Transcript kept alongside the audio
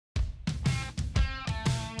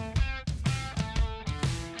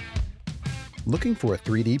Looking for a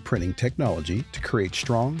 3D printing technology to create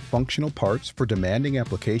strong, functional parts for demanding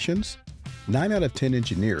applications? 9 out of 10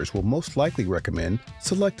 engineers will most likely recommend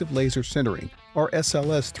Selective Laser Sintering, or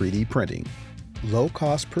SLS 3D printing. Low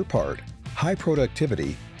cost per part, high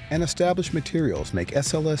productivity, and established materials make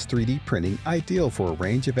SLS 3D printing ideal for a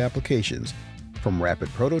range of applications, from rapid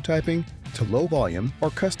prototyping to low volume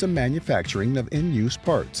or custom manufacturing of in-use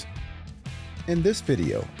parts. In this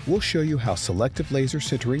video, we'll show you how selective laser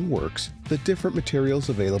sintering works, the different materials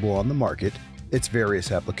available on the market, its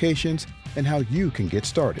various applications, and how you can get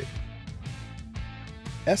started.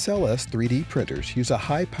 SLS 3D printers use a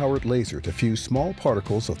high-powered laser to fuse small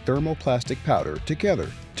particles of thermoplastic powder together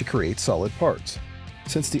to create solid parts.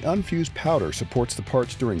 Since the unfused powder supports the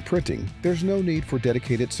parts during printing, there's no need for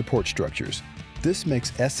dedicated support structures. This makes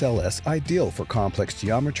SLS ideal for complex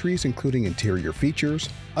geometries including interior features,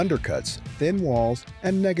 undercuts, thin walls,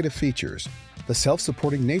 and negative features. The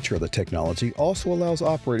self-supporting nature of the technology also allows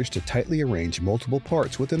operators to tightly arrange multiple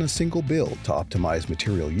parts within a single build to optimize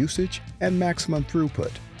material usage and maximum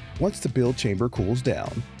throughput. Once the build chamber cools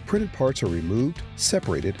down, printed parts are removed,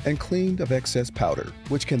 separated, and cleaned of excess powder,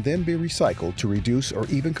 which can then be recycled to reduce or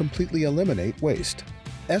even completely eliminate waste.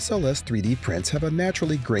 SLS 3D prints have a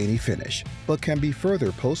naturally grainy finish, but can be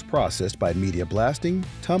further post-processed by media blasting,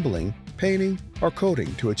 tumbling, painting, or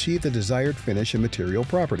coating to achieve the desired finish and material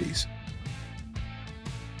properties.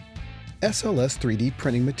 SLS 3D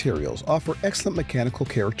printing materials offer excellent mechanical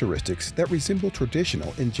characteristics that resemble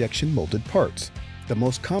traditional injection molded parts. The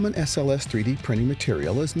most common SLS 3D printing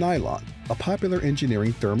material is nylon, a popular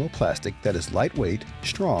engineering thermoplastic that is lightweight,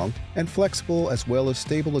 strong, and flexible as well as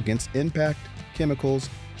stable against impact, chemicals,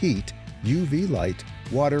 heat, UV light,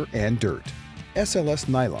 water, and dirt. SLS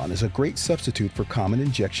nylon is a great substitute for common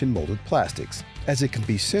injection molded plastics, as it can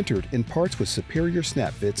be sintered in parts with superior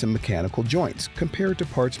snap fits and mechanical joints compared to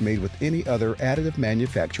parts made with any other additive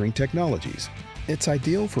manufacturing technologies. It's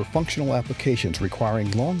ideal for functional applications requiring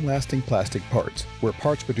long-lasting plastic parts, where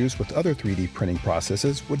parts produced with other 3D printing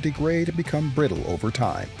processes would degrade and become brittle over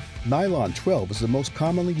time. Nylon 12 is the most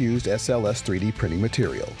commonly used SLS 3D printing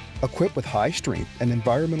material. Equipped with high strength and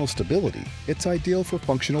environmental stability, it's ideal for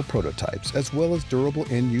functional prototypes as well as durable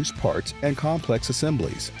in-use parts and complex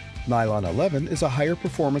assemblies. Nylon 11 is a higher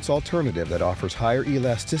performance alternative that offers higher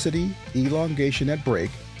elasticity, elongation at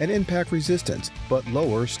break, and impact resistance, but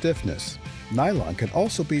lower stiffness. Nylon can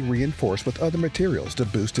also be reinforced with other materials to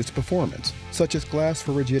boost its performance, such as glass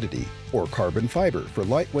for rigidity or carbon fiber for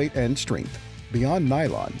lightweight and strength. Beyond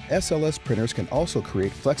nylon, SLS printers can also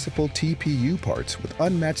create flexible TPU parts with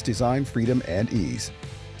unmatched design freedom and ease.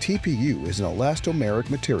 TPU is an elastomeric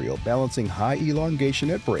material balancing high elongation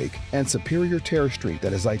at break and superior tear strength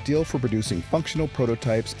that is ideal for producing functional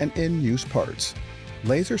prototypes and in-use parts.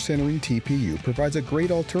 Laser sintering TPU provides a great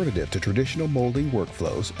alternative to traditional molding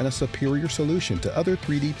workflows and a superior solution to other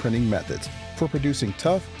 3D printing methods for producing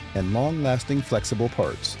tough and long-lasting flexible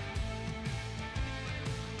parts.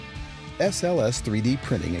 SLS 3D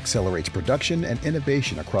printing accelerates production and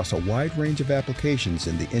innovation across a wide range of applications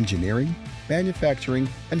in the engineering, manufacturing,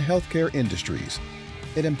 and healthcare industries.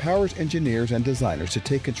 It empowers engineers and designers to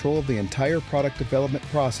take control of the entire product development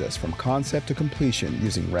process from concept to completion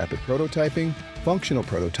using rapid prototyping, functional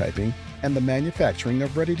prototyping, and the manufacturing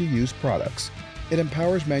of ready-to-use products. It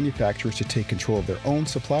empowers manufacturers to take control of their own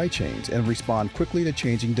supply chains and respond quickly to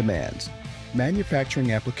changing demands.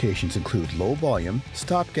 Manufacturing applications include low-volume,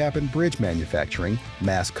 stopgap and bridge manufacturing,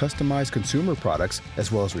 mass-customized consumer products,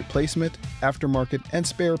 as well as replacement, aftermarket, and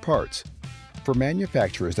spare parts. For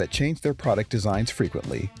manufacturers that change their product designs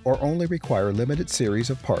frequently or only require a limited series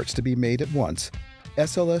of parts to be made at once,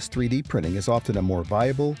 SLS 3D printing is often a more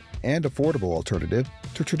viable and affordable alternative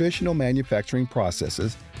to traditional manufacturing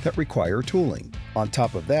processes that require tooling. On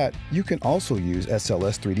top of that, you can also use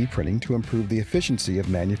SLS 3D printing to improve the efficiency of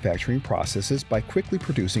manufacturing processes by quickly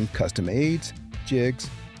producing custom aids, jigs,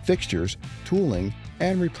 fixtures, tooling,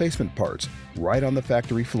 and replacement parts right on the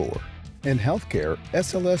factory floor. In healthcare,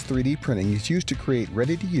 SLS 3D printing is used to create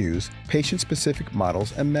ready-to-use, patient-specific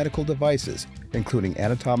models and medical devices, including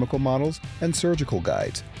anatomical models and surgical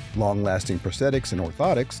guides, long-lasting prosthetics and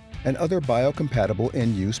orthotics, and other biocompatible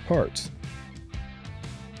in-use parts.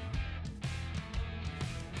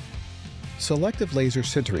 Selective laser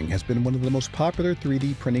sintering has been one of the most popular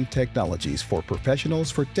 3D printing technologies for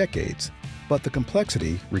professionals for decades, but the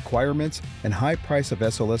complexity, requirements, and high price of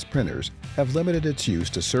SLS printers have limited its use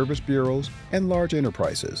to service bureaus and large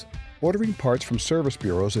enterprises. Ordering parts from service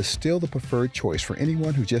bureaus is still the preferred choice for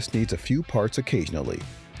anyone who just needs a few parts occasionally,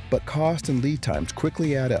 but cost and lead times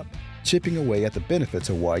quickly add up, chipping away at the benefits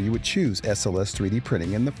of why you would choose SLS 3D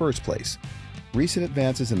printing in the first place. Recent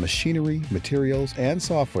advances in machinery, materials, and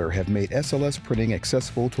software have made SLS printing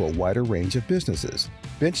accessible to a wider range of businesses.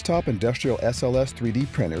 Benchtop industrial SLS 3D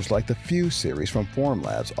printers like the Fuse series from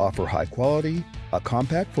Formlabs offer high quality, a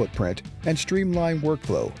compact footprint, and streamlined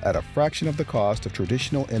workflow at a fraction of the cost of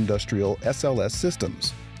traditional industrial SLS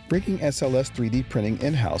systems. Bringing SLS 3D printing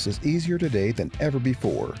in-house is easier today than ever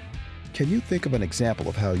before. Can you think of an example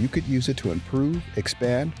of how you could use it to improve,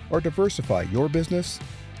 expand, or diversify your business?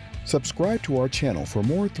 Subscribe to our channel for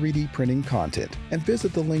more 3D printing content and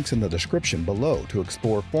visit the links in the description below to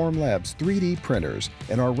explore Formlabs 3D printers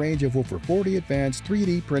and our range of over 40 advanced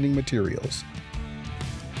 3D printing materials.